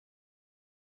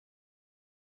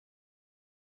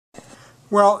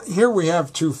Well, here we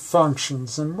have two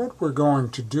functions, and what we're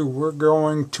going to do, we're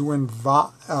going to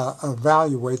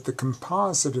evaluate the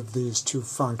composite of these two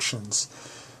functions.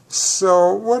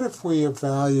 So what if we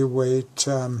evaluate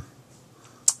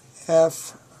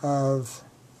f of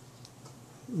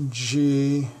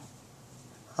g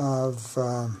of,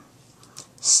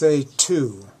 say,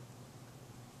 2?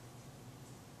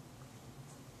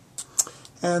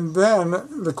 And then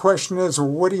the question is, well,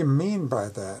 what do you mean by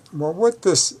that? Well, what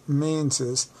this means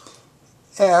is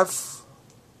f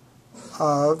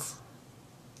of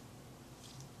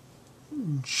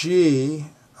g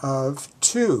of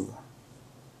 2.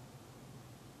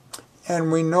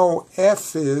 And we know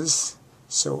f is,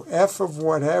 so f of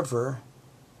whatever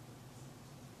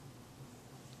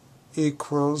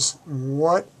equals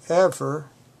whatever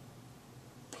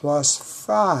plus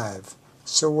 5.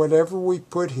 So whatever we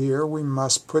put here, we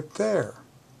must put there.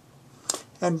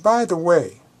 And by the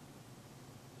way,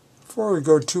 before we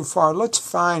go too far, let's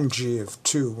find g of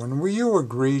 2. When you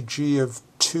agree g of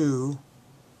 2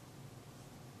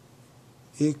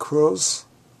 equals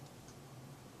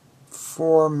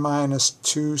 4 minus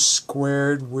 2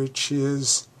 squared, which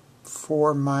is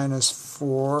 4 minus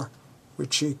 4,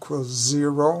 which equals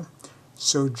 0.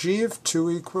 So g of 2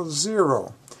 equals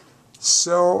 0.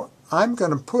 So I'm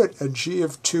going to put a g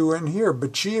of 2 in here,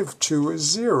 but g of 2 is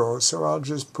 0, so I'll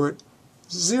just put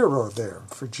 0 there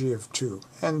for g of 2,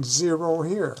 and 0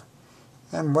 here.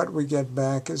 And what we get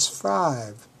back is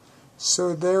 5.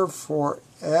 So therefore,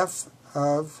 f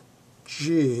of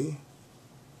g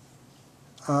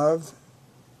of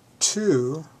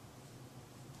 2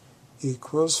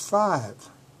 equals 5.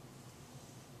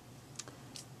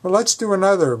 Well, let's do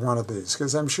another one of these,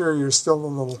 because I'm sure you're still a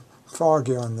little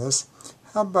foggy on this.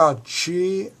 How about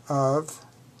g of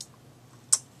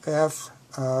f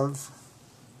of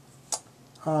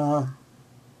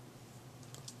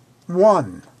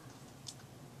 1?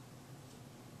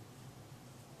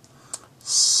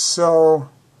 So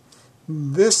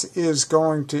this is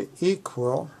going to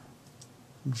equal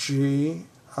g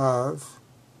of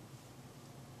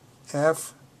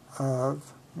f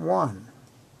of 1.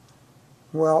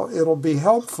 Well, it'll be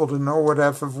helpful to know what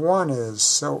f of 1 is.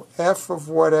 So f of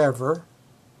whatever,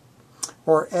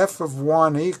 or f of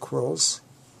 1 equals,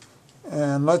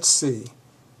 and let's see,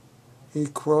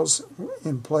 equals,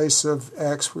 in place of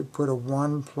x we put a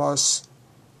 1 plus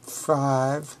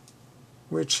 5,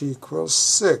 which equals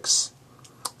 6.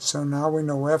 So now we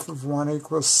know f of 1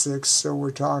 equals 6, so we're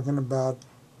talking about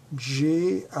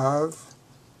g of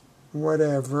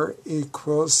whatever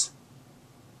equals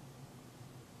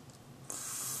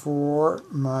 4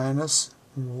 minus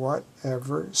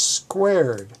whatever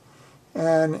squared.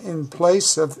 And in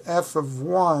place of f of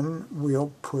 1,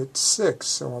 we'll put 6.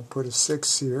 So I'll put a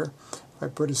 6 here. If I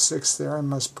put a 6 there, I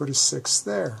must put a 6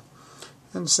 there.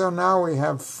 And so now we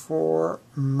have 4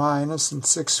 minus, and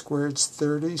 6 squared is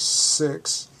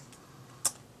 36.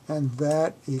 And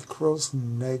that equals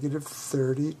negative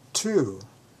 32.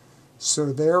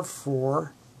 So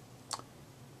therefore,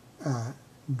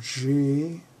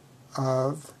 g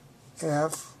of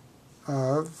f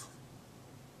of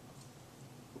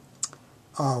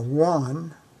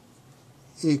 1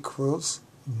 equals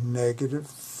negative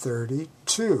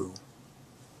 32.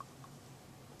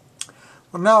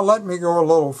 Well, now let me go a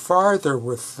little farther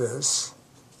with this.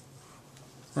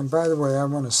 And by the way, I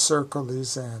want to circle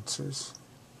these answers.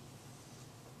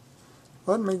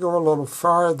 Let me go a little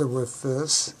farther with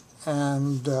this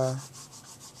and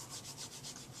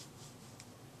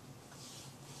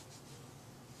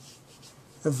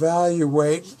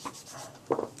evaluate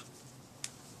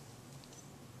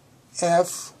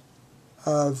f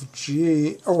of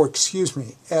g,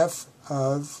 f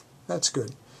of, that's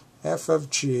good, f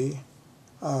of g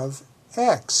of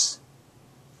x.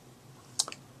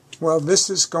 Well, this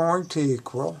is going to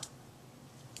equal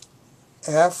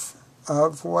f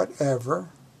of whatever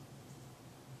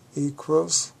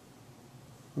equals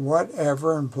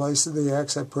whatever, in place of the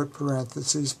x I put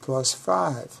parentheses, plus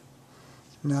 5.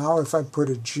 Now if I put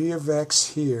a g of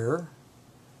x here,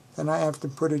 then I have to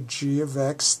put a g of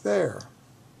x there.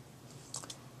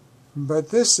 But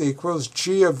this equals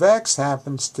g of x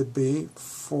happens to be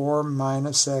 4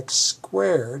 minus x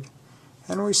squared,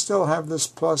 and we still have this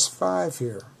plus 5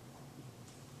 here.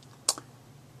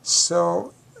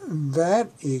 So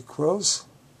that equals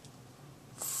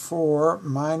 4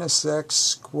 minus x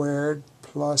squared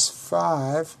plus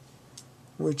 5,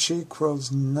 which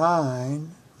equals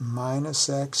 9 minus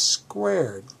x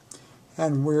squared.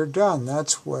 And we're done.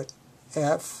 That's what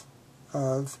f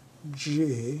of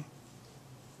g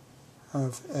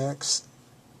of x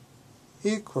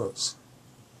equals.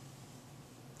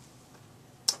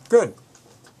 Good.